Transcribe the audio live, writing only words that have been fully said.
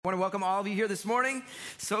I want to welcome all of you here this morning.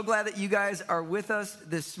 So glad that you guys are with us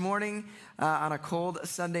this morning on a cold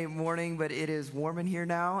Sunday morning, but it is warm in here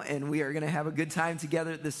now, and we are going to have a good time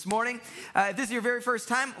together this morning. If this is your very first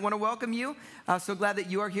time, I want to welcome you. So glad that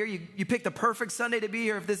you are here. You picked the perfect Sunday to be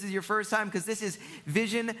here if this is your first time, because this is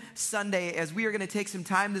Vision Sunday, as we are going to take some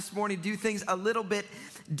time this morning to do things a little bit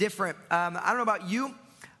different. I don't know about you,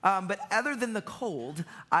 but other than the cold,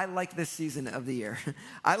 I like this season of the year.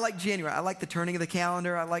 I like January. I like the turning of the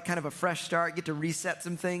calendar. I like kind of a fresh start, get to reset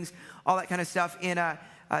some things, all that kind of stuff. And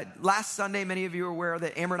last Sunday, many of you are aware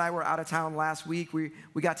that Amber and I were out of town last week. We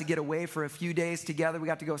got to get away for a few days together. We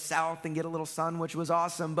got to go south and get a little sun, which was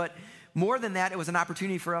awesome. But more than that, it was an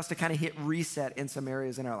opportunity for us to kind of hit reset in some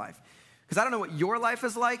areas in our life. Because I don't know what your life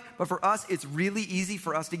is like, but for us, it's really easy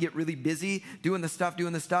for us to get really busy doing the stuff,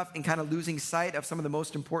 and kind of losing sight of some of the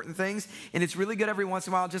most important things. And it's really good every once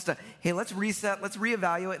in a while just to, hey, let's reset, let's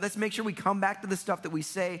reevaluate, let's make sure we come back to the stuff that we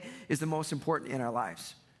say is the most important in our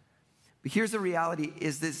lives. But here's the reality,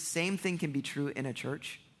 is this same thing can be true in a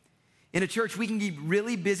church. In a church, we can get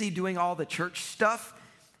really busy doing all the church stuff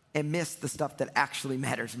and miss the stuff that actually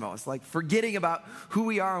matters most, like forgetting about who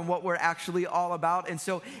we are and what we're actually all about. And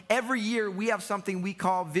so every year we have something we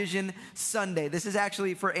call Vision Sunday. This is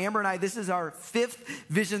actually, for Amber and I, this is our 5th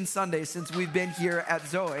Vision Sunday since we've been here at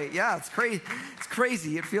Zoe. Yeah, it's crazy. It's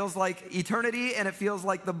crazy. It feels like eternity and it feels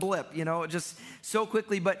like the blip, just so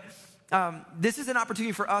quickly. But this is an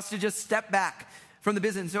opportunity for us to just step back from the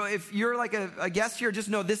business. So if you're like a guest here, just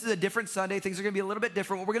know this is a different Sunday. Things are going to be a little bit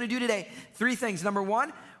different. What we're going to do today, 3 things. Number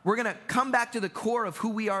 1, we're going to come back to the core of who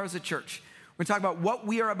we are as a church. We're going to talk about what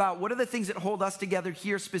we are about. What are the things that hold us together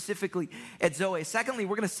here specifically at Zoe? Secondly,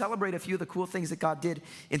 we're going to celebrate a few of the cool things that God did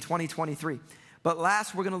in 2023. But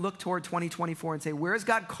last, we're going to look toward 2024 and say, where is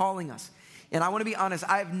God calling us? And I want to be honest,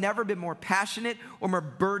 I have never been more passionate or more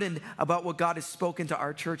burdened about what God has spoken to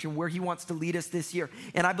our church and where he wants to lead us this year.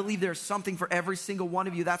 And I believe there's something for every single one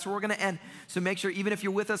of you. That's where we're going to end. So make sure, even if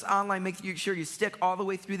you're with us online, make sure you stick all the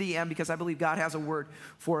way through the end, because I believe God has a word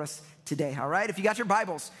for us today. All right? If you got your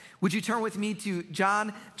Bibles, would you turn with me to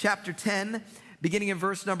John chapter 10, beginning in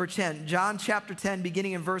verse number 10. John chapter 10,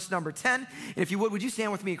 beginning in verse number 10. And if you would you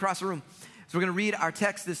stand with me across the room? So we're going to read our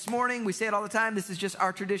text this morning. We say it all the time. This is just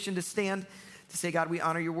our tradition to stand, to say, God, we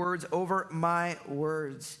honor your words over my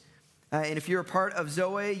words. And if you're a part of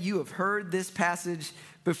Zoe, you have heard this passage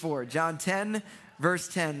before. John 10, verse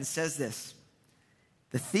 10 says this: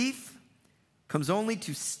 the thief comes only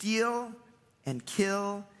to steal and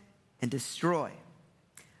kill and destroy.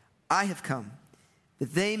 I have come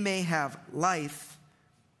that they may have life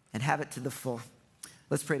and have it to the full.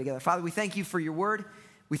 Let's pray together. Father, we thank you for your word.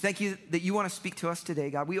 We thank you that you want to speak to us today,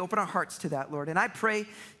 God. We open our hearts to that, Lord. And I pray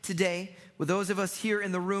today, with those of us here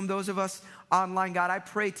in the room, those of us online, God, I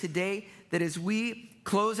pray today that as we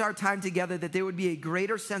close our time together, that there would be a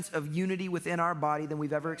greater sense of unity within our body than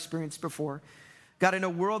we've ever experienced before. God, in a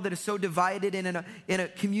world that is so divided and in a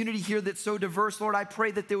community here that's so diverse, Lord, I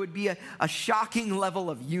pray that there would be a shocking level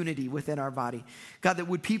of unity within our body. God,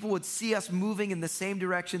 that people would see us moving in the same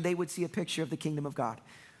direction, they would see a picture of the kingdom of God.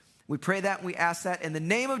 We pray that and we ask that in the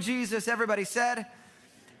name of Jesus. Everybody said,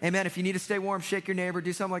 amen. If you need to stay warm, shake your neighbor,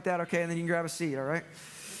 do something like that, okay? And then you can grab a seat, all right?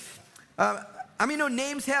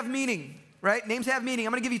 Names have meaning, right? Names have meaning.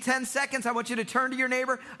 I'm going to give you 10 seconds. I want you to turn to your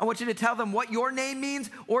neighbor. I want you to tell them what your name means,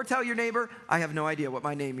 or tell your neighbor, I have no idea what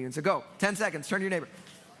my name means. So go, 10 seconds, turn to your neighbor.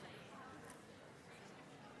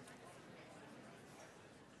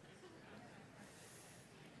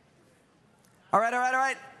 All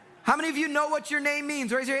right. How many of you know what your name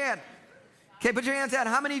means? Raise your hand. Okay, put your hands down.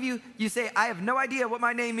 How many of you say, I have no idea what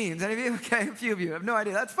my name means? Any of you? Okay, a few of you have no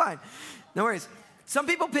idea. That's fine. No worries. Some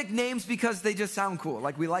people pick names because they just sound cool.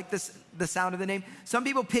 Like we like the sound of the name. Some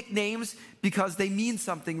people pick names because they mean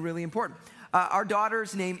something really important. Our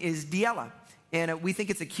daughter's name is Diella, and we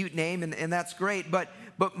think it's a cute name, and that's great. But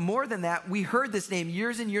more than that, we heard this name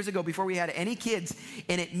years and years ago before we had any kids,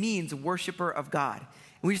 and it means worshiper of God.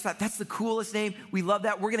 And we just thought, that's the coolest name. We love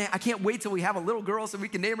that. I can't wait till we have a little girl so we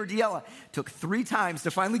can name her Diella. Took 3 times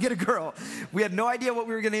to finally get a girl. We had no idea what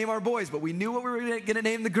we were going to name our boys, but we knew what we were going to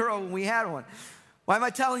name the girl when we had one. Why am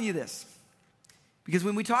I telling you this? Because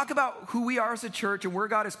when we talk about who we are as a church and where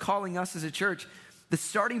God is calling us as a church, the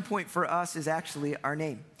starting point for us is actually our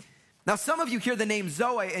name. Now, some of you hear the name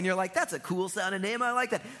Zoe and you're like, that's a cool sounding name. I like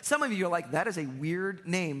that. Some of you are like, that is a weird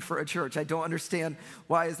name for a church. I don't understand.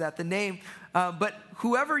 Why is that the name? But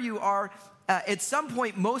whoever you are, at some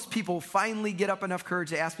point, most people finally get up enough courage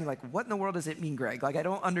to ask me, like, what in the world does it mean, Greg? Like, I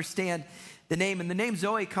don't understand the name. And the name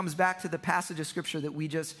Zoe comes back to the passage of scripture that we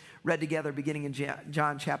just read together beginning in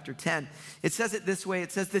John chapter 10. It says it this way.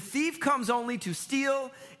 It says, the thief comes only to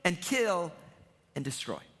steal and kill and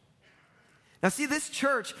destroy. Now, see, this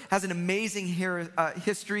church has an amazing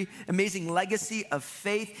history, amazing legacy of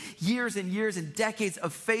faith, years and years and decades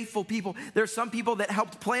of faithful people. There are some people that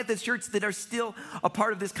helped plant this church that are still a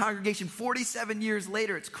part of this congregation 47 years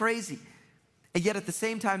later. It's crazy. And yet at the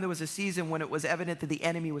same time, there was a season when it was evident that the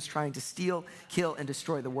enemy was trying to steal, kill, and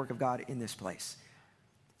destroy the work of God in this place.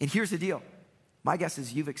 And here's the deal. My guess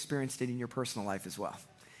is you've experienced it in your personal life as well.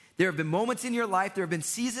 There have been moments in your life, there have been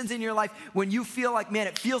seasons in your life when you feel like, man,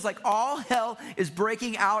 it feels like all hell is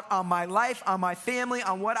breaking out on my life, on my family,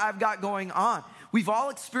 on what I've got going on. We've all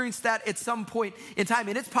experienced that at some point in time.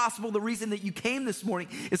 And it's possible the reason that you came this morning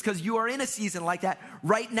is because you are in a season like that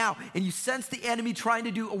right now. And you sense the enemy trying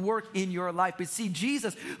to do a work in your life. But see,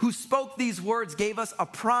 Jesus, who spoke these words, gave us a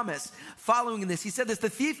promise following this. He said this, the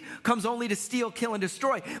thief comes only to steal, kill, and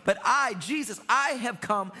destroy. But I, Jesus, I have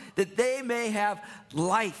come that they may have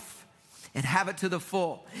life and have it to the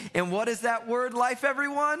full. And what is that word, life,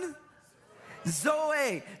 everyone?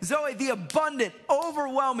 Zoe, the abundant,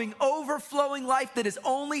 overwhelming, overflowing life that is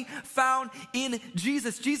only found in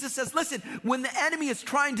Jesus. Jesus says, listen, when the enemy is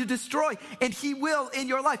trying to destroy, and he will in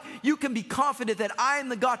your life, you can be confident that I am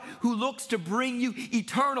the God who looks to bring you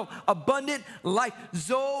eternal, abundant life.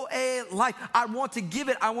 Zoe life. I want to give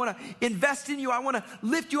it. I want to invest in you. I want to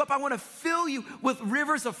lift you up. I want to fill you with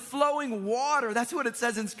rivers of flowing water. That's what it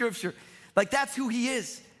says in scripture. Like, that's who he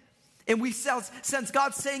is. And we sense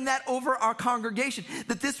God saying that over our congregation,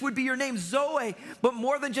 that this would be your name, Zoe. But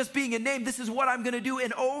more than just being a name, this is what I'm going to do.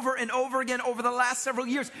 And over again, over the last several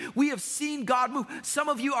years, we have seen God move. Some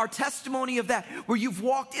of you are testimony of that, where you've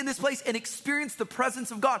walked in this place and experienced the presence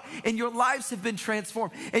of God, and your lives have been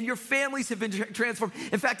transformed, and your families have been transformed.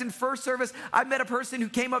 In fact, in first service, I met a person who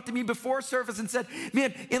came up to me before service and said,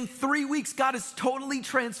 man, in 3 weeks, God has totally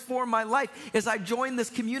transformed my life as I joined this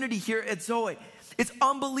community here at Zoe. It's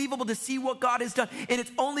unbelievable to see what God has done. And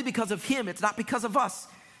it's only because of him. It's not because of us.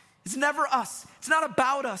 It's never us. It's not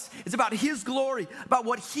about us. It's about his glory, about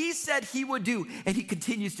what he said he would do. And he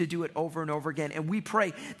continues to do it over and over again. And we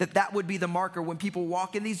pray that that would be the marker. When people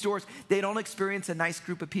walk in these doors, they don't experience a nice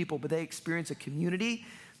group of people, but they experience a community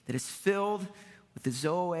that is filled with the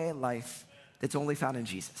Zoe life that's only found in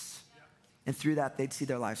Jesus. And through that, they'd see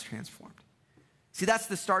their lives transformed. See, that's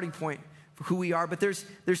the starting point for who we are. But there's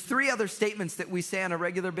 3 other statements that we say on a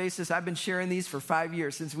regular basis. I've been sharing these for 5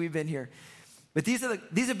 years since we've been here. But these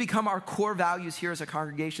have become our core values here as a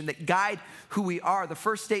congregation that guide who we are. The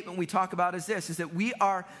first statement we talk about is this, is that we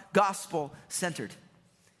are gospel-centered.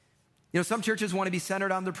 You know, some churches want to be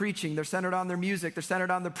centered on their preaching. They're centered on their music. They're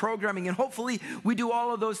centered on their programming. And hopefully we do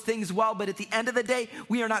all of those things well. But at the end of the day,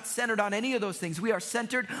 we are not centered on any of those things. We are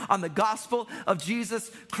centered on the gospel of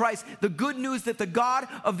Jesus Christ. The good news that the God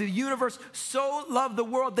of the universe so loved the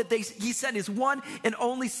world that he sent his one and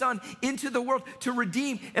only son into the world to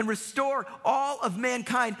redeem and restore all of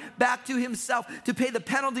mankind back to himself, to pay the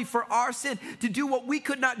penalty for our sin, to do what we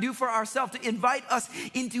could not do for ourselves, to invite us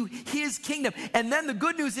into his kingdom. And then the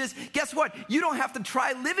good news is, guess what? You don't have to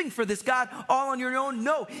try living for this God all on your own.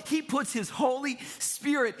 No, he puts his Holy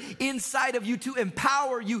Spirit inside of you to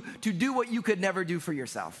empower you to do what you could never do for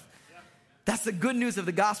yourself. That's the good news of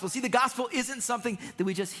the gospel. See, the gospel isn't something that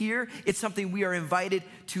we just hear. It's something we are invited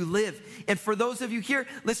to live. And for those of you here,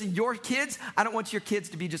 listen, your kids, I don't want your kids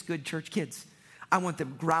to be just good church kids. I want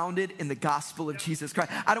them grounded in the gospel of Jesus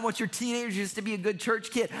Christ. I don't want your teenagers to be a good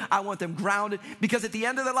church kid. I want them grounded, because at the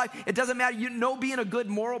end of their life, it doesn't matter. You know, being a good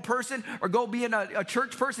moral person or being a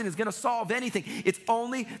church person is going to solve anything. It's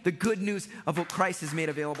only the good news of what Christ has made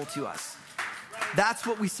available to us. That's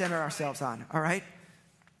what we center ourselves on, all right?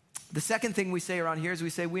 The second thing we say around here is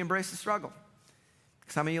we embrace the struggle.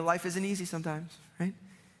 Some of your life isn't easy sometimes, right?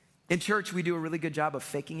 In church, we do a really good job of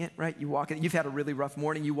faking it, right? You walk in, you've had a really rough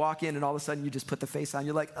morning, you walk in and all of a sudden you just put the face on.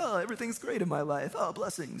 You're like, oh, everything's great in my life. Oh,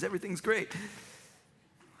 blessings, everything's great.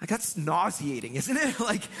 Like, that's nauseating, isn't it?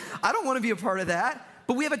 Like, I don't want to be a part of that,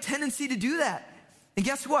 but we have a tendency to do that. And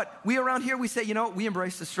guess what? We around here, we say, you know, we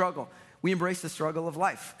embrace the struggle. We embrace the struggle of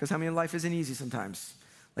life, because how many life isn't easy sometimes?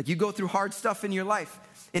 Like, you go through hard stuff in your life,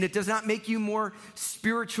 and it does not make you more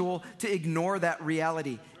spiritual to ignore that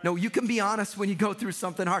reality. No, you can be honest when you go through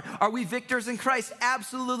something hard. Are we victors in Christ?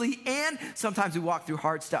 Absolutely. And sometimes we walk through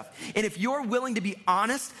hard stuff. And if you're willing to be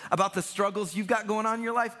honest about the struggles you've got going on in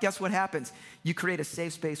your life, guess what happens? You create a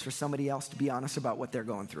safe space for somebody else to be honest about what they're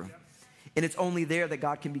going through. And it's only there that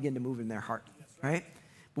God can begin to move in their heart, right?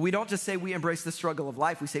 But we don't just say we embrace the struggle of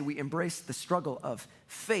life. We say we embrace the struggle of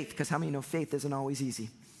faith, because how many know faith isn't always easy?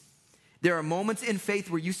 There are moments in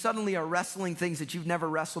faith where you suddenly are wrestling things that you've never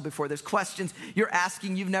wrestled before. There's questions you're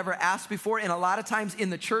asking you've never asked before. And a lot of times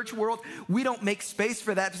in the church world, we don't make space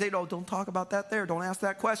for that to say, no, don't talk about that there. Don't ask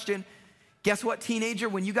that question. Guess what, teenager?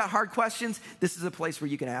 When you got hard questions, this is a place where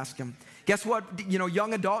you can ask them. Guess what,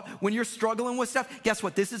 young adult, when you're struggling with stuff, guess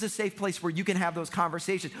what? This is a safe place where you can have those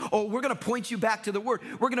conversations. Oh, we're going to point you back to the Word.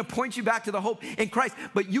 We're going to point you back to the hope in Christ.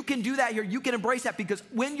 But you can do that here. You can embrace that, because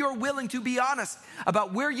when you're willing to be honest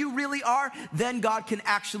about where you really are, then God can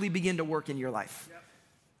actually begin to work in your life. Yep.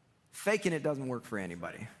 Faking it doesn't work for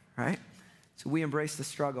anybody, right? So we embrace the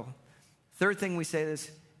struggle. Third thing we say is,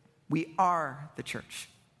 we are the church.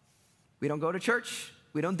 We don't go to church.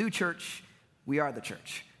 We don't do church. We are the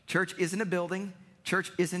church. Church isn't a building.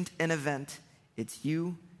 Church isn't an event. It's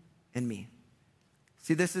you and me.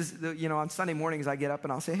 See, this is, on Sunday mornings I get up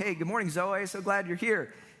and I'll say, hey, good morning, Zoe. So glad you're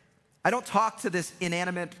here. I don't talk to this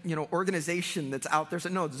inanimate, organization that's out there. So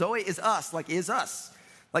no, Zoe is us, is us.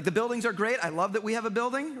 Like the buildings are great. I love that we have a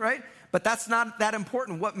building, right? But that's not that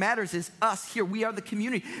important. What matters is us here. We are the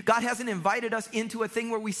community. God hasn't invited us into a thing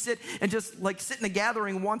where we sit and just sit in a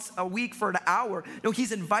gathering once a week for an hour. No,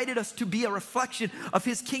 he's invited us to be a reflection of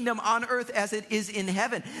his kingdom on earth as it is in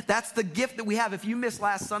heaven. That's the gift that we have. If you missed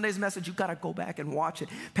last Sunday's message, you've got to go back and watch it.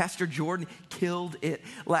 Pastor Jordan killed it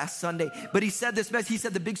last Sunday. But he said this message. He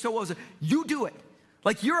said the big so was, you do it.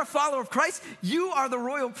 You're a follower of Christ. You are the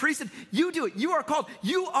royal priesthood. You do it. You are called.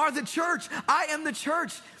 You are the church. I am the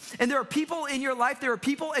church. And there are people in your life. There are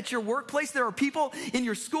people at your workplace. There are people in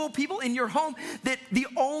your school, people in your home, that the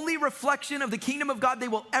only reflection of the kingdom of God they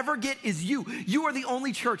will ever get is you. You are the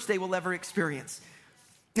only church they will ever experience.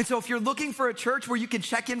 And so if you're looking for a church where you can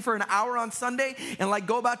check in for an hour on Sunday and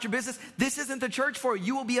go about your business, this isn't the church for you.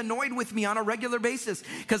 You will be annoyed with me on a regular basis,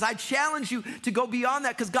 because I challenge you to go beyond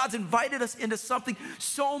that, because God's invited us into something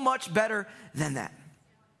so much better than that.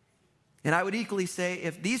 And I would equally say,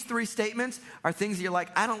 if these three statements are things you're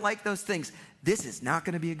I don't like those things, this is not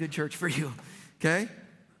going to be a good church for you, okay?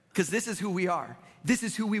 Because this is who we are. This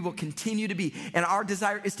is who we will continue to be. And our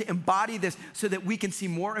desire is to embody this so that we can see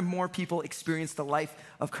more and more people experience the life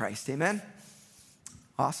of Christ. Amen?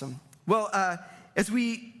 Awesome. Well, as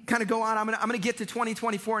we kind of go on, I'm gonna get to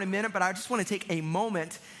 2024 in a minute, but I just want to take a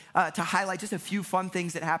moment to highlight just a few fun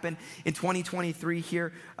things that happened in 2023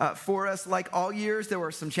 here for us. Like all years, there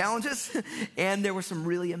were some challenges and there were some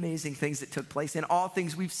really amazing things that took place. In all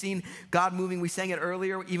things, we've seen God moving. We sang it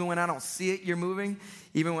earlier. Even when I don't see it, you're moving.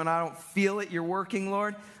 Even when I don't feel it, you're working,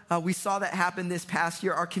 Lord. We saw that happen this past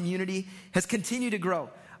year. Our community has continued to grow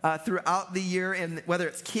throughout the year, and whether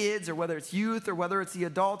it's kids or whether it's youth or whether it's the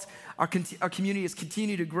adults, our community has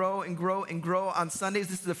continued to grow and grow and grow on Sundays.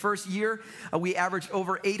 This is the first year we averaged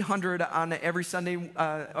over 800 on every Sunday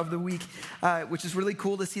of the week, which is really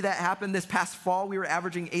cool to see that happen. This past fall, we were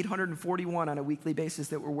averaging 841 on a weekly basis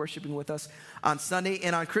that were worshiping with us on Sunday.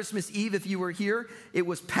 And on Christmas Eve, if you were here, it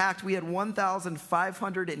was packed. We had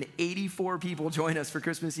 1,584 people join us for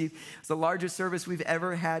Christmas Eve. It's the largest service we've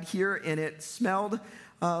ever had here, and it smelled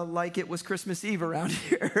like it was Christmas Eve around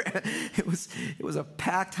here. It was a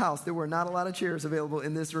packed house. There were not a lot of chairs available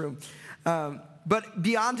in this room. But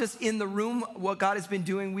beyond just in the room, what God has been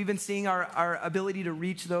doing, we've been seeing our ability to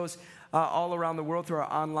reach those all around the world through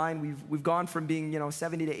our online. We've gone from being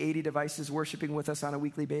 70 to 80 devices worshiping with us on a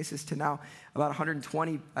weekly basis to now about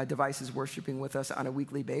 120 devices worshiping with us on a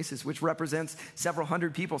weekly basis, which represents several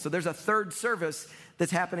hundred people. So there's a third service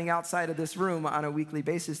that's happening outside of this room on a weekly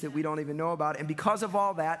basis that we don't even know about. And because of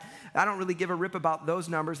all that, I don't really give a rip about those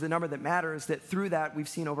numbers. The number that matters is that through that, we've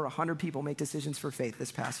seen over 100 people make decisions for faith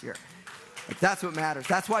this past year. That's what matters.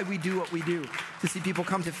 That's why we do what we do, to see people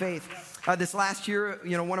come to faith. This last year,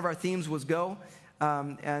 one of our themes was go,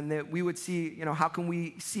 and that we would see, how can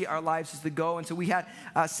we see our lives as the go? And so we had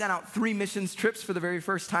sent out 3 missions trips for the very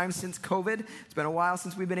first time since COVID. It's been a while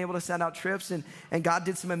since we've been able to send out trips, and God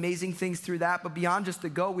did some amazing things through that. But beyond just the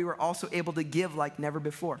go, we were also able to give like never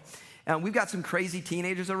before. And we've got some crazy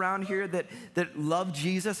teenagers around here that love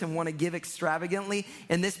Jesus and want to give extravagantly.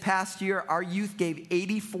 And this past year, our youth gave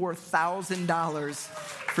 $84,000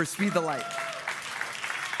 for Speed the Light.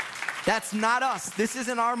 That's not us. This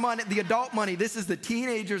isn't our money, the adult money. This is the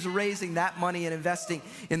teenagers raising that money and investing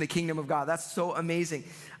in the kingdom of God. That's so amazing.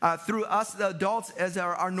 Through us, the adults, as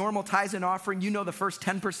our normal tithes and offering, the first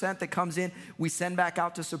 10% that comes in, we send back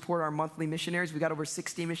out to support our monthly missionaries. We got over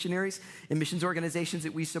 60 missionaries and missions organizations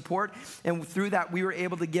that we support. And through that, we were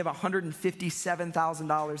able to give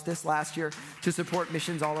 $157,000 this last year to support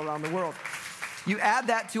missions all around the world. You add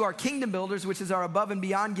that to our Kingdom Builders, which is our above and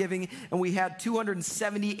beyond giving, and we had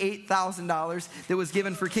 $278,000 that was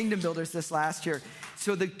given for Kingdom Builders this last year.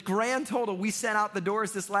 So the grand total we sent out the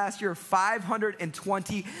doors this last year,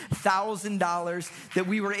 $520,000 that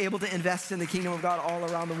we were able to invest in the kingdom of God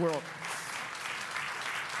all around the world.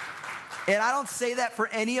 And I don't say that for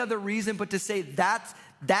any other reason but to say that's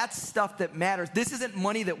stuff that matters. This isn't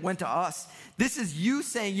money that went to us. This is you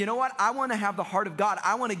saying, you know what? I want to have the heart of God.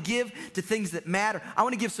 I want to give to things that matter. I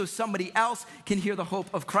want to give so somebody else can hear the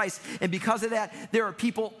hope of Christ. And because of that, there are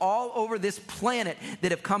people all over this planet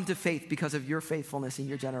that have come to faith because of your faithfulness and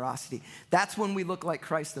your generosity. That's when we look like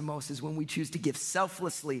Christ the most, is when we choose to give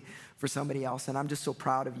selflessly for somebody else. And I'm just so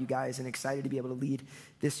proud of you guys and excited to be able to lead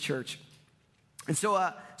this church. And so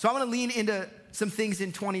I want to lean into some things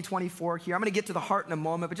in 2024 here. I'm going to get to the heart in a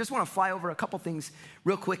moment, but just want to fly over a couple things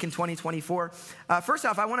real quick in 2024. First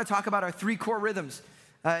off, I want to talk about our 3 core rhythms.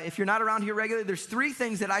 If you're not around here regularly, there's 3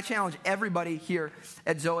 things that I challenge everybody here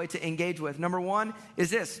at Zoe to engage with. Number 1 is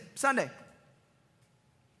this: Sunday,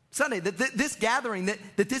 this gathering,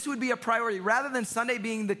 that this would be a priority. Rather than Sunday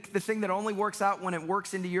being the thing that only works out when it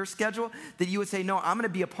works into your schedule, that you would say, no, I'm going to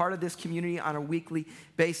be a part of this community on a weekly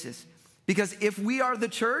basis. Because if we are the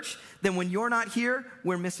church, then when you're not here,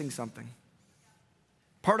 we're missing something.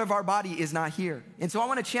 Part of our body is not here. And so I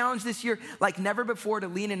want to challenge this year like never before to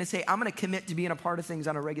lean in and say, I'm going to commit to being a part of things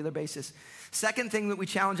on a regular basis. Second thing that we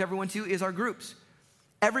challenge everyone to is our groups.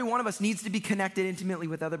 Every one of us needs to be connected intimately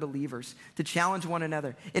with other believers to challenge one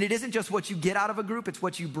another. And it isn't just what you get out of a group, it's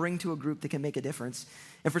what you bring to a group that can make a difference.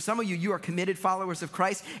 And for some of you, you are committed followers of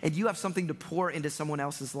Christ and you have something to pour into someone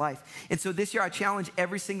else's life. And so this year I challenge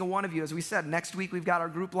every single one of you. As we said, next week we've got our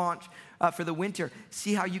group launch for the winter.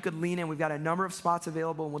 See how you could lean in. We've got a number of spots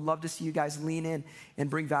available and would love to see you guys lean in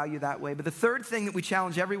and bring value that way. But the third thing that we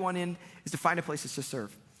challenge everyone in is to find a place to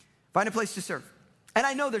serve. Find a place to serve. And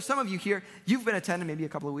I know there's some of you here, you've been attending maybe a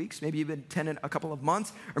couple of weeks, maybe you've been attending a couple of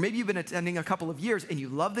months, or maybe you've been attending a couple of years, and you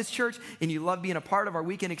love this church, and you love being a part of our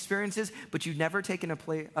weekend experiences, but you've never taken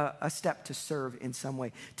a step to serve in some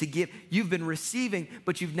way, to give. You've been receiving,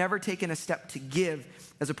 but you've never taken a step to give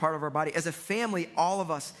as a part of our body. As a family, all of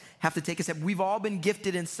us have to take a step. We've all been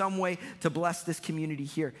gifted in some way to bless this community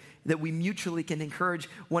here, that we mutually can encourage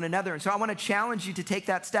one another. And so I want to challenge you to take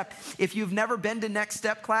that step. If you've never been to Next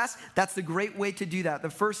Step class, that's the great way to do that.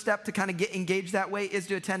 The first step to kind of get engaged that way is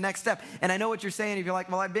to attend Next Step. And I know what you're saying. If you're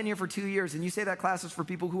like, well, I've been here for 2 years, and you say that class is for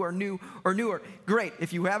people who are new or newer. Great.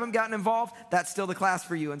 If you haven't gotten involved, that's still the class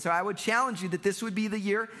for you. And so I would challenge you that this would be the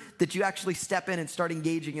year that you actually step in and start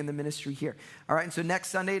engaging in the ministry here. All right. And so next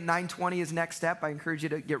Sunday, 9:20 is Next Step. I encourage you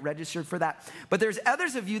to get registered for that. But there's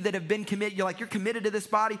others of you that have been committed. You're committed to this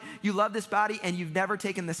body. You love this body, and you've never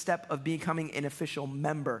taken the step of becoming an official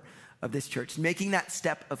member of this church, making that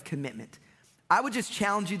step of commitment. I would just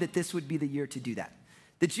challenge you that this would be the year to do that,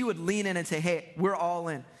 that you would lean in and say, hey, we're all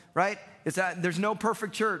in, right? There's no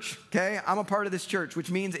perfect church, okay? I'm a part of this church,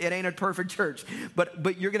 which means it ain't a perfect church,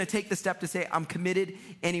 but you're going to take the step to say, I'm committed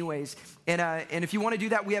anyways. And if you want to do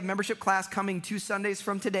that, we have membership class coming 2 Sundays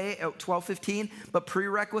from today at 12:15, but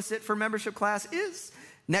prerequisite for membership class is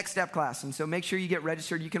Next Step class. And so make sure you get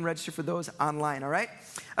registered. You can register for those online, all right?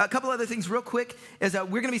 A couple other things real quick is we're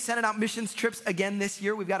going to be sending out missions trips again this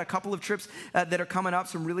year. We've got a couple of trips that are coming up,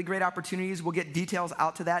 some really great opportunities. We'll get details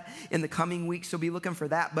out to that in the coming weeks, so be looking for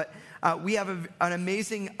that. But we have an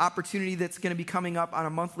amazing opportunity that's going to be coming up on a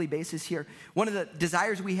monthly basis here. One of the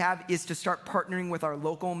desires we have is to start partnering with our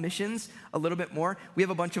local missions a little bit more. We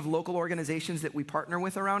have a bunch of local organizations that we partner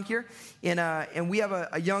with around here. And we have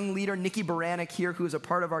a young leader, Nikki Baranek here, who is a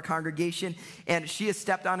part of our congregation, and she has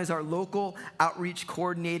stepped on as our local outreach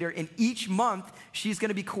coordinator. And each month, she's going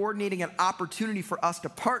to be coordinating an opportunity for us to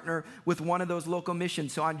partner with one of those local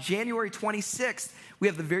missions. So on January 26th, we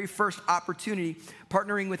have the very first opportunity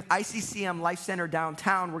partnering with ICCM Life Center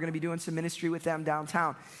downtown. We're going to be doing some ministry with them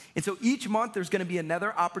downtown. And so each month there's going to be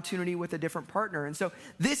another opportunity with a different partner. And so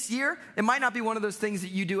this year, it might not be one of those things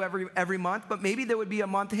that you do every month, but maybe there would be a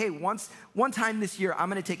month, hey, one time this year, I'm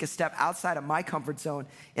going to take a step outside of my comfort zone,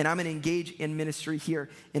 and I'm going to engage in ministry here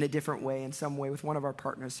in a different way, in some way with one of our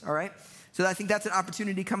partners, all right? So I think that's an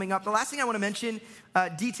opportunity coming up. The last thing I want to mention,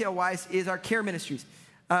 detail-wise, is our care ministries.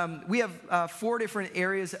 We have 4 different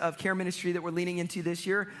areas of care ministry that we're leaning into this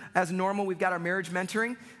year. As normal, we've got our marriage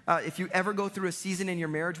mentoring. If you ever go through a season in your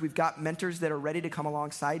marriage, we've got mentors that are ready to come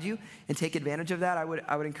alongside you and take advantage of that. I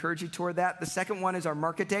would encourage you toward that. The second one is our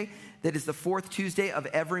Market Day. That is the 4th Tuesday of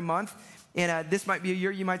every month. And this might be a year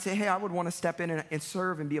you might say, hey, I would want to step in and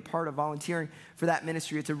serve and be a part of volunteering for that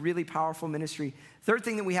ministry. It's a really powerful ministry. Third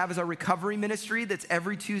thing that we have is our recovery ministry that's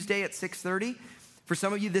every Tuesday at 6:30. For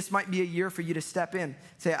some of you, this might be a year for you to step in.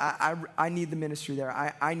 Say, I need the ministry there.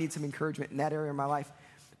 I need some encouragement in that area of my life.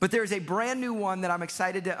 But there's a brand new one that I'm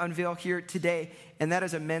excited to unveil here today, and that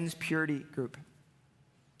is a men's purity group.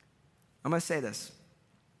 I'm going to say this.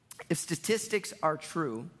 If statistics are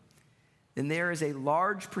true, then there is a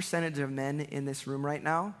large percentage of men in this room right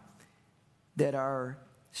now that are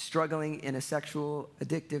struggling in a sexual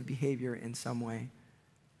addictive behavior in some way.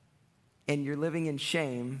 And you're living in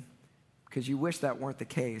shame because you wish that weren't the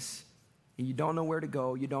case. And you don't know where to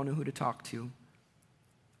go. You don't know who to talk to.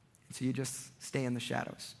 And so you just stay in the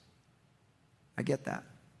shadows. I get that.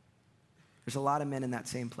 There's a lot of men in that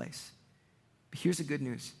same place. But here's the good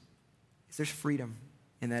news. Is there's freedom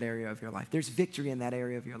in that area of your life. There's victory in that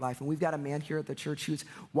area of your life. And we've got a man here at the church who's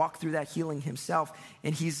walked through that healing himself.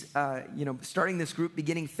 And he's starting this group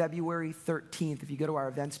beginning February 13th. If you go to our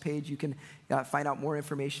events page, you can find out more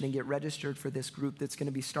information and get registered for this group that's going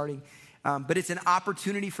to be starting. But it's an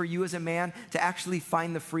opportunity for you as a man to actually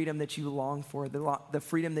find the freedom that you long for, the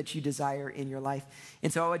freedom that you desire in your life.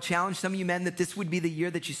 And so I would challenge some of you men that this would be the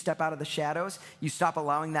year that you step out of the shadows. You stop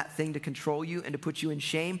allowing that thing to control you and to put you in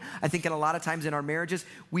shame. I think in a lot of times in our marriages,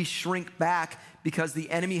 we shrink back because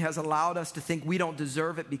the enemy has allowed us to think we don't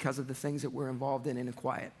deserve it because of the things that we're involved in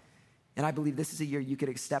quiet. And I believe this is a year you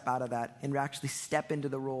could step out of that and actually step into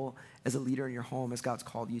the role as a leader in your home as God's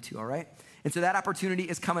called you to, all right? And so that opportunity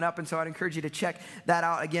is coming up, and so I'd encourage you to check that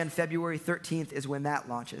out. Again, February 13th is when that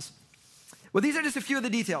launches. Well, these are just a few of the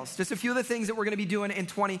details, just a few of the things that we're going to be doing in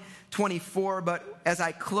 2024. But as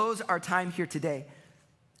I close our time here today,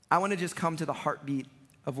 I want to just come to the heartbeat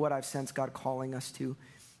of what I've sensed God calling us to.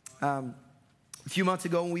 A few months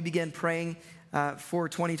ago when we began praying for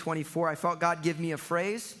 2024, I felt God give me a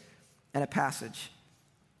phrase and a passage.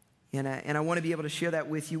 And I want to be able to share that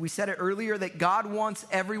with you. We said it earlier that God wants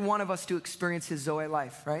every one of us to experience his Zoe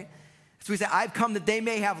life, right? So we say, I've come that they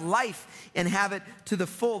may have life and have it to the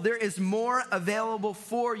full. There is more available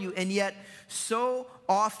for you. And yet, so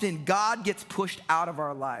often, God gets pushed out of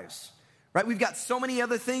our lives, right? We've got so many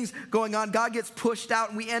other things going on. God gets pushed out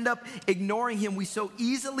and we end up ignoring him. We so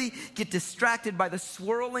easily get distracted by the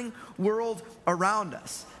swirling world around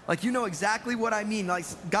us. Like, you know exactly what I mean. Like,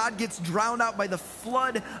 God gets drowned out by the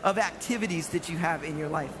flood of activities that you have in your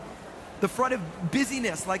life. The flood of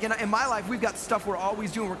busyness. Like in my life, we've got stuff we're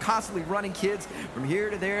always doing. We're constantly running kids from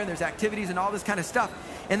here to there, and there's activities and all this kind of stuff.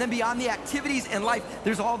 And then beyond the activities in life,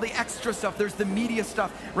 there's all the extra stuff. There's the media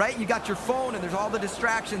stuff, right? You got your phone, and there's all the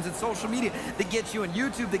distractions and social media that get you, and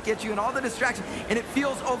YouTube that get you, and all the distractions. And it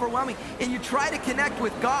feels overwhelming. And you try to connect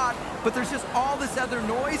with God, but there's just all this other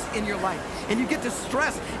noise in your life. And you get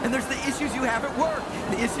distressed, and there's the issues you have at work,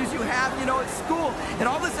 the issues you have, at school, and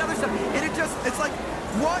all this other stuff. And it's like,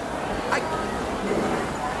 what?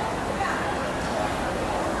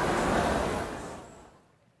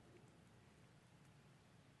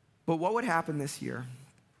 But what would happen this year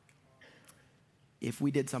if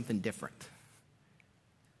we did something different?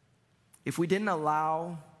 If we didn't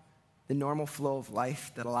allow the normal flow of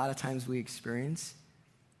life that a lot of times we experience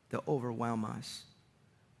to overwhelm us?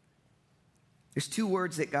 There's two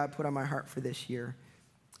words that God put on my heart for this year,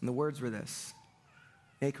 and the words were this: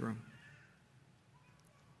 make room.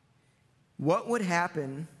 What would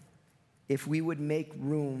happen if we would make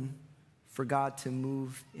room for God to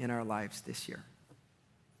move in our lives this year?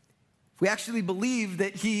 If we actually believe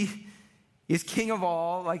that he is king of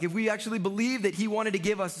all, like if we actually believe that he wanted to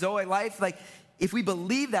give us Zoe life, like if we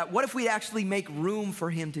believe that, what if we actually make room for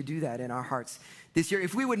him to do that in our hearts this year?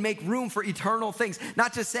 If we would make room for eternal things,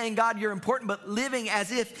 not just saying, God, you're important, but living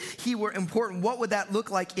as if he were important, what would that look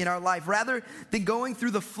like in our life? Rather than going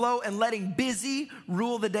through the flow and letting busy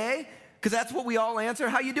rule the day, because that's what we all answer.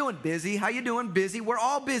 How you doing? Busy. How you doing? Busy. We're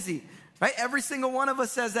all busy, right? Every single one of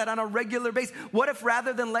us says that on a regular basis. What if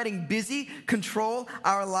rather than letting busy control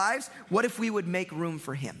our lives, what if we would make room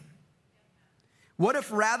for him? What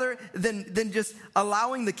if rather than just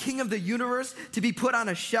allowing the king of the universe to be put on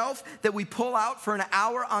a shelf that we pull out for an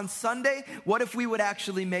hour on Sunday, what if we would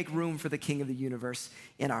actually make room for the king of the universe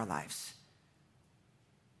in our lives?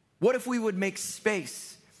 What if we would make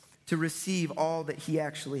space to receive all that he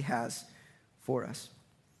actually has for us?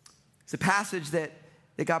 It's a passage that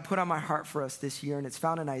God put on my heart for us this year, and it's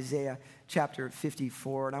found in Isaiah chapter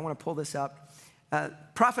 54. And I want to pull this up.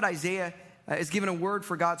 Prophet Isaiah is given a word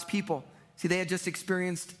for God's people. See, they had just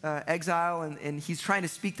experienced exile, and he's trying to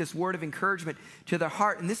speak this word of encouragement to their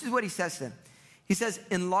heart. And this is what he says to them. He says,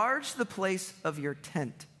 enlarge the place of your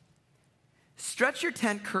tent. Stretch your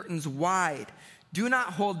tent curtains wide. Do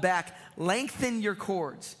not hold back. Lengthen your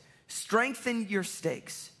cords. Strengthen your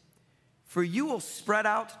stakes. For you will spread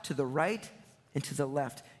out to the right and to the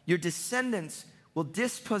left. Your descendants will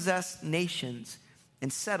dispossess nations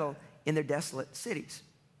and settle in their desolate cities.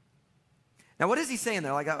 Now, what is he saying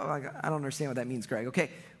there? I don't understand what that means, Greg.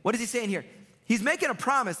 Okay, what is he saying here? He's making a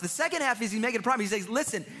promise. The second half is he's making a promise. He says,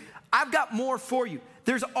 listen, I've got more for you.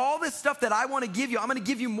 There's all this stuff that I want to give you. I'm going to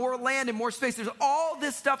give you more land and more space. There's all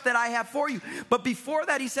this stuff that I have for you. But before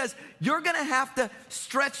that, he says, you're going to have to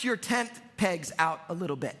stretch your tent pegs out a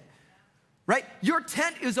little bit, right? Your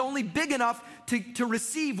tent is only big enough to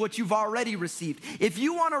receive what you've already received. If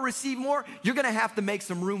you want to receive more, you're going to have to make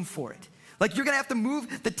some room for it. Like you're going to have to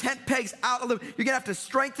move the tent pegs out a little. You're going to have to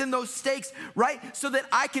strengthen those stakes, right? So that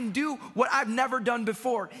I can do what I've never done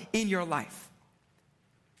before in your life.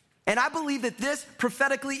 And I believe that this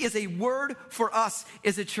prophetically is a word for us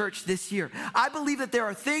as a church this year. I believe that there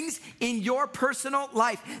are things in your personal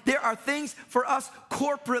life. There are things for us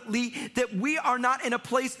corporately that we are not in a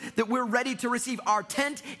place that we're ready to receive. Our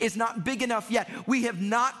tent is not big enough yet. We have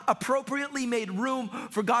not appropriately made room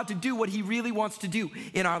for God to do what he really wants to do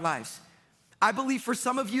in our lives. I believe for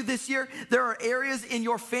some of you this year, there are areas in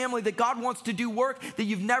your family that God wants to do work that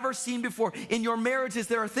you've never seen before. In your marriages,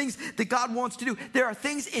 there are things that God wants to do. There are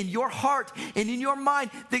things in your heart and in your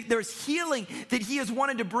mind that there's healing that he has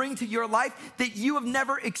wanted to bring to your life that you have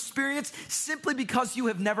never experienced simply because you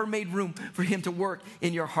have never made room for him to work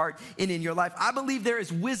in your heart and in your life. I believe there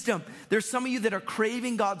is wisdom. There's some of you that are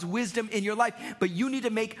craving God's wisdom in your life, but you need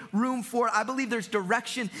to make room for it. I believe there's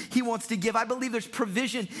direction he wants to give. I believe there's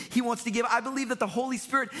provision he wants to give. I believe that the Holy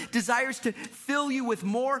Spirit desires to fill you with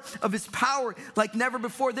more of his power like never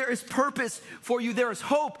before. There is purpose for you. There is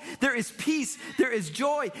hope. There is peace. There is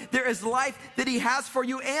joy. There is life that he has for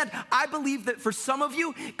you. And I believe that for some of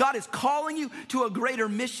you, God is calling you to a greater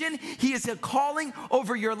mission. He is a calling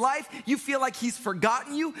over your life. You feel like he's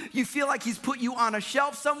forgotten you. You feel like he's put you on a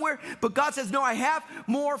shelf somewhere. But God says, no, I have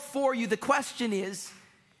more for you. The question is,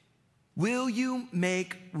 will you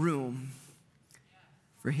make room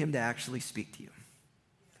for him to actually speak to you?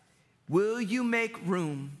 Will you make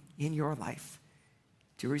room in your life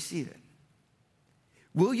to receive it?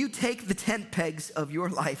 Will you take the tent pegs of your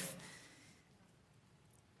life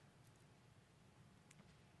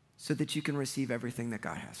so that you can receive everything that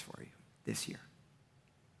God has for you this year?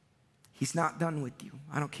 He's not done with you.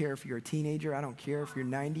 I don't care if you're a teenager. I don't care if you're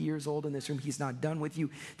 90 years old in this room. He's not done with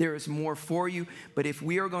you. There is more for you. But if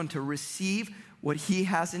we are going to receive what he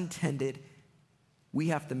has intended, we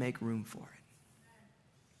have to make room for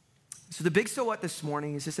it. So the big so what this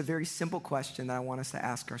morning is just a very simple question that I want us to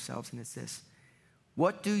ask ourselves, and it's this: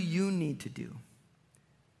 what do you need to do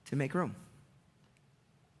to make room?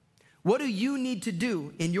 What do you need to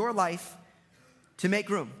do in your life to make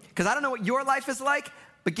room? Because I don't know what your life is like,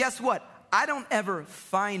 but guess what? I don't ever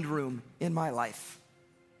find room in my life.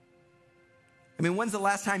 I mean, when's the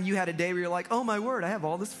last time you had a day where you're like, oh my word, I have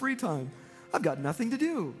all this free time. I've got nothing to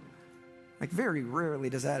do. Like, very rarely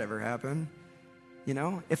does that ever happen. You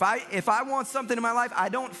know, if I want something in my life, I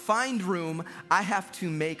don't find room, I have to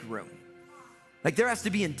make room. Like, there has to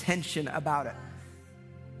be intention about it.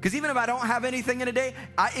 Because even if I don't have anything in a day,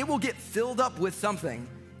 it will get filled up with something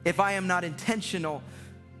if I am not intentional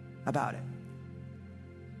about it.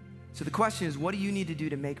 So the question is, what do you need to do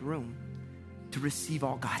to make room to receive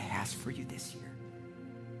all God has for you this year?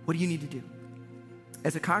 What do you need to do?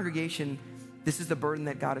 As a congregation, this is the burden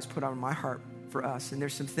that God has put on my heart for us. And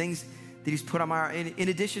there's some things that he's put on my heart, in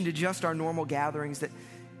addition to just our normal gatherings, that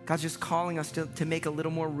God's just calling us to make a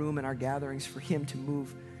little more room in our gatherings for him to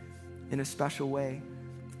move in a special way.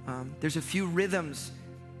 There's a few rhythms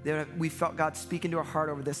that we felt God speak into our heart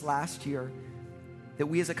over this last year that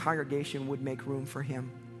we as a congregation would make room for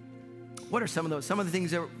him. What are some of those? Some of the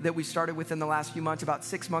things that we started with in the last few months, about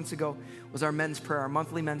 6 months ago, was our men's prayer, our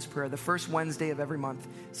monthly men's prayer, the first Wednesday of every month,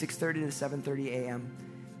 6:30 to 7:30 a.m.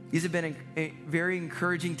 These have been very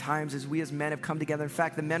encouraging times as we as men have come together. In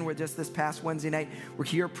fact, the men were just this past Wednesday night, were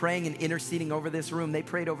here praying and interceding over this room. They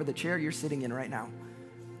prayed over the chair you're sitting in right now.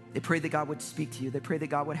 They prayed that God would speak to you. They prayed that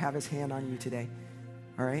God would have his hand on you today.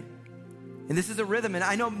 All right? And this is a rhythm. And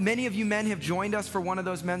I know many of you men have joined us for one of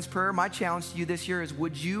those men's prayer. My challenge to you this year is,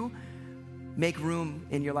 would you make room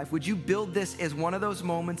in your life? Would you build this as one of those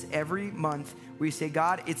moments every month where you say,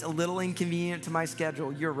 God, it's a little inconvenient to my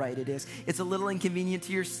schedule. You're right, it is. It's a little inconvenient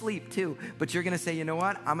to your sleep too. But you're going to say, you know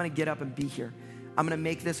what? I'm going to get up and be here. I'm going to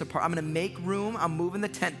make this a part. I'm going to make room. I'm moving the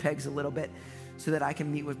tent pegs a little bit so that I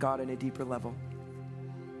can meet with God on a deeper level.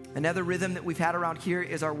 Another rhythm that we've had around here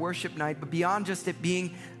is our worship night. But beyond just it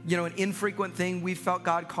being, an infrequent thing, we felt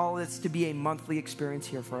God call this to be a monthly experience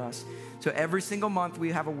here for us. So every single month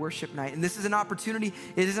we have a worship night. And this is an opportunity.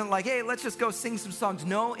 It isn't like, hey, let's just go sing some songs.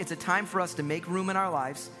 No, it's a time for us to make room in our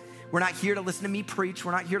lives We're not here to listen to me preach.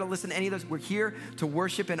 We're not here to listen to any of those. We're here to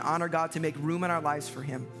worship and honor God, to make room in our lives for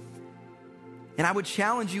him. And I would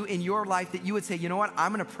challenge you in your life that you would say, you know what,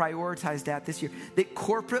 I'm gonna prioritize that this year. That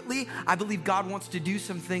corporately, I believe God wants to do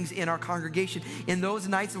some things in our congregation. In those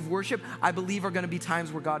nights of worship, I believe are gonna be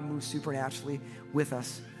times where God moves supernaturally with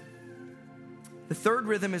us. The third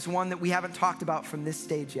rhythm is one that we haven't talked about from this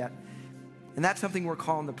stage yet. And that's something we're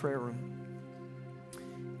calling the prayer room.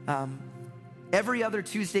 Every other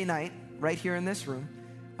Tuesday night, right here in this room,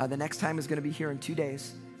 the next time is gonna be here in 2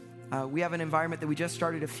 days. We have an environment that we just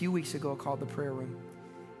started a few weeks ago called the prayer room.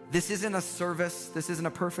 This isn't a service. This isn't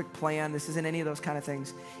a perfect plan. This isn't any of those kind of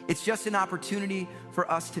things. It's just an opportunity for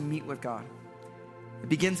us to meet with God. It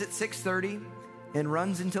begins at 6:30 and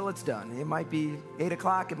runs until it's done. It might be 8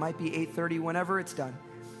 o'clock. It might be 8:30, whenever it's done.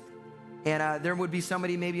 And there would be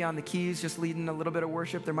somebody maybe on the keys just leading a little bit of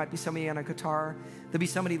worship. There might be somebody on a guitar. There'll be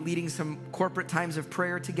somebody leading some corporate times of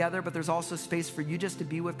prayer together, but there's also space for you just to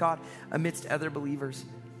be with God amidst other believers.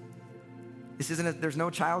 There's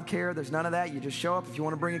no child care. There's none of that. You just show up. If you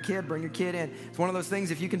want to bring a kid, bring your kid in. It's one of those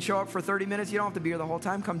things, if you can show up for 30 minutes, you don't have to be here the whole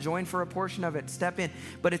time. Come join for a portion of it. Step in.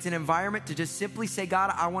 But it's an environment to just simply say,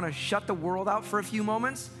 God, I want to shut the world out for a few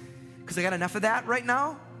moments because I got enough of that right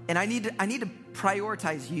now. And I need to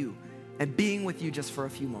prioritize you and being with you just for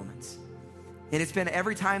a few moments. And it's been,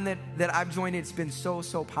 every time that I've joined, it's been so,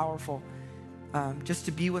 so powerful just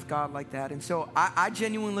to be with God like that. And so I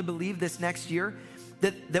genuinely believe this next year,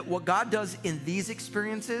 that what God does in these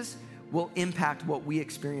experiences will impact what we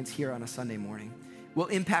experience here on a Sunday morning, will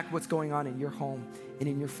impact what's going on in your home and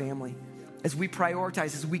in your family as we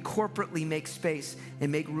prioritize, as we corporately make space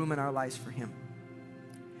and make room in our lives for him.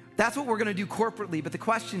 That's what we're gonna do corporately, but the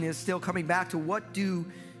question is still coming back to, what do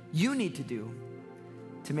you need to do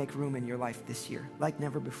to make room in your life this year like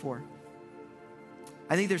never before?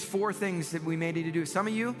 I think there's 4 things that we may need to do. Some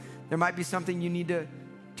of you, there might be something you need to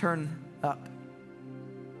turn up.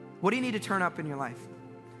 What do you need to turn up in your life?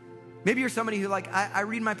 Maybe you're somebody who I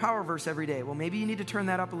read my power verse every day. Well, maybe you need to turn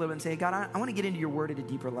that up a little bit and say, God, I want to get into your word at a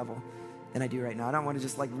deeper level than I do right now. I don't want to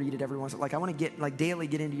just read it every once in a while. I want to daily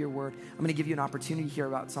get into your word. I'm going to give you an opportunity to hear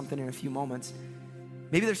about something in a few moments.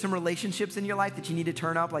 Maybe there's some relationships in your life that you need to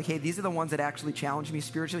turn up. Hey, these are the ones that actually challenge me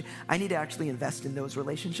spiritually. I need to actually invest in those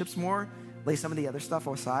relationships more. Lay some of the other stuff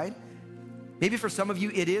aside. Maybe for some of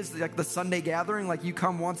you, it is the Sunday gathering. You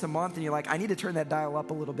come once a month and you're I need to turn that dial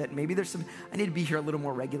up a little bit. Maybe I need to be here a little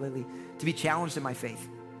more regularly to be challenged in my faith.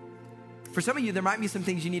 For some of you, there might be some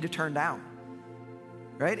things you need to turn down,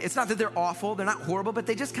 right? It's not that they're awful, they're not horrible, but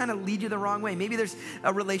they just kind of lead you the wrong way. Maybe there's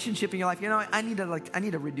a relationship in your life, I need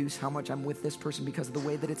to reduce how much I'm with this person because of the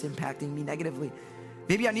way that it's impacting me negatively.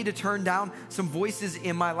 Maybe I need to turn down some voices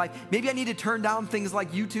in my life. Maybe I need to turn down things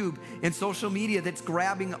like YouTube and social media that's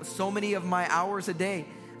grabbing so many of my hours a day.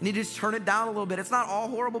 I need to just turn it down a little bit. It's not all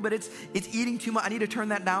horrible, but it's eating too much. I need to turn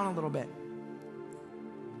that down a little bit.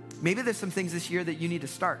 Maybe there's some things this year that you need to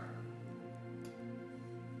start.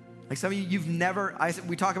 Some of you,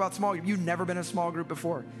 we talk about small group. You've never been in a small group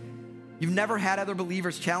before. You've never had other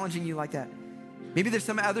believers challenging you like that. Maybe there's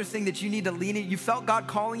some other thing that you need to lean in. You felt God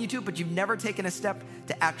calling you to, but you've never taken a step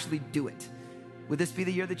to actually do it. Would this be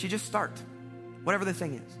the year that you just start? Whatever the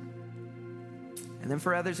thing is. And then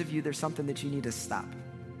for others of you, there's something that you need to stop.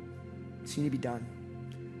 So you need to be done.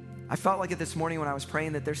 I felt like it this morning when I was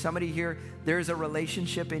praying that there's somebody here, there's a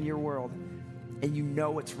relationship in your world, and you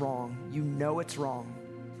know it's wrong. You know it's wrong.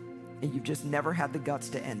 And you've just never had the guts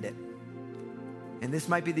to end it. And this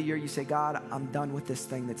might be the year you say, God, I'm done with this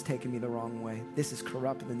thing that's taken me the wrong way. This is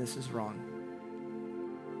corrupt and this is wrong.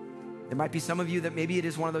 There might be some of you that maybe it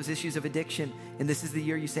is one of those issues of addiction, and this is the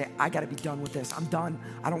year you say, I gotta be done with this. I'm done.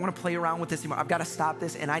 I don't wanna play around with this anymore. I've gotta stop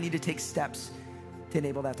this, and I need to take steps to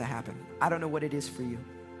enable that to happen. I don't know what it is for you.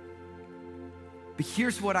 But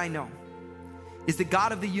here's what I know, is the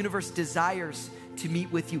God of the universe desires to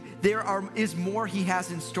meet with you. There is more he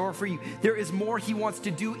has in store for you. There is more he wants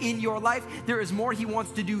to do in your life. There is more he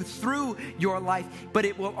wants to do through your life, but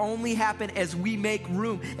it will only happen as we make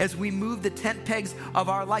room, as we move the tent pegs of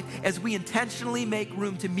our life, as we intentionally make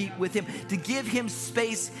room to meet with him, to give him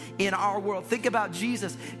space in our world. Think about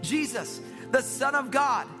Jesus. Jesus, the Son of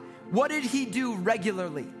God, what did he do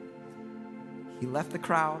regularly? He left the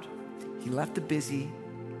crowd, he left the busy,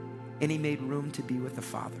 and he made room to be with the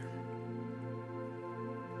Father.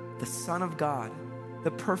 The Son of God,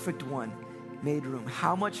 the perfect one, made room.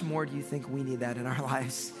 How much more do you think we need that in our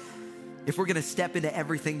lives? If we're gonna step into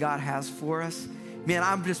everything God has for us, man,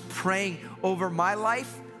 I'm just praying over my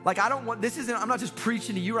life, Like, I'm not just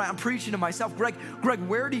preaching to you, right? I'm preaching to myself. Greg,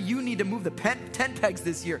 where do you need to move the tent pegs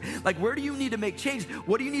this year? Like, where do you need to make change?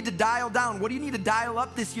 What do you need to dial down? What do you need to dial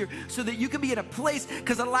up this year so that you can be in a place?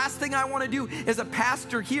 Because the last thing I want to do as a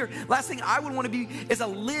pastor here, last thing I would want to be is a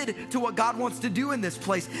lid to what God wants to do in this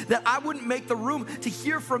place. That I wouldn't make the room to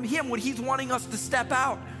hear from him when he's wanting us to step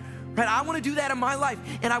out. Right? I want to do that in my life,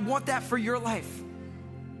 and I want that for your life.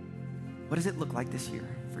 What does it look like this year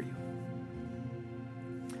for you?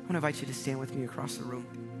 I want to invite you to stand with me across the room.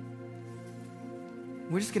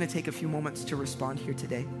 We're just going to take a few moments to respond here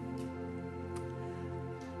today.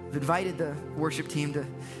 I've invited the worship team to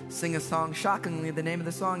sing a song. Shockingly, the name of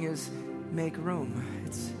the song is Make Room.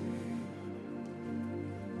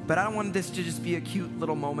 But I don't want this to just be a cute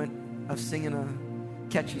little moment of singing a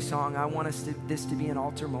catchy song. I want this to be an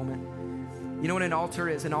altar moment. You know what an altar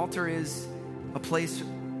is? An altar is a place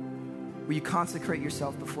where you consecrate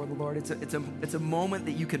yourself before the Lord. It's a moment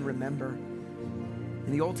that you can remember.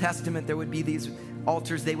 In the Old Testament, there would be these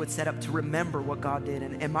altars they would set up to remember what God did.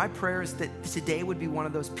 And my prayer is that today would be one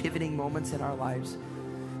of those pivoting moments in our lives.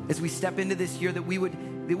 As we step into this year, that we would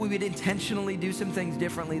intentionally do some things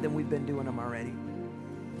differently than we've been doing them already.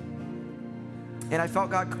 And I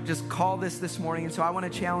felt God just call this morning. And so I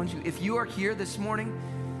want to challenge you. If you are here this morning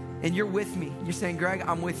and you're with me, you're saying, Greg,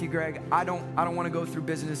 I'm with you, Greg. I don't want to go through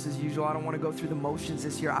business as usual. I don't want to go through the motions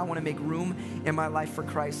this year. I want to make room in my life for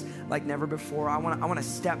Christ like never before. I want to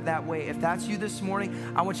step that way. If that's you this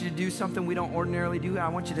morning, I want you to do something we don't ordinarily do. I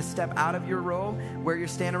want you to step out of your row where you're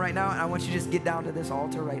standing right now, and I want you to just get down to this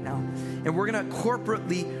altar right now. And we're going to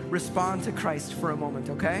corporately respond to Christ for a moment,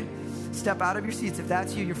 okay? Step out of your seats. If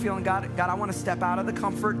that's you, you're feeling, God, I want to step out of the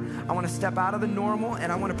comfort. I want to step out of the normal,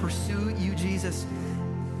 and I want to pursue you, Jesus.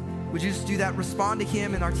 Would you just do that? Respond to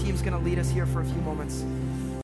him, and our team's going to lead us here for a few moments.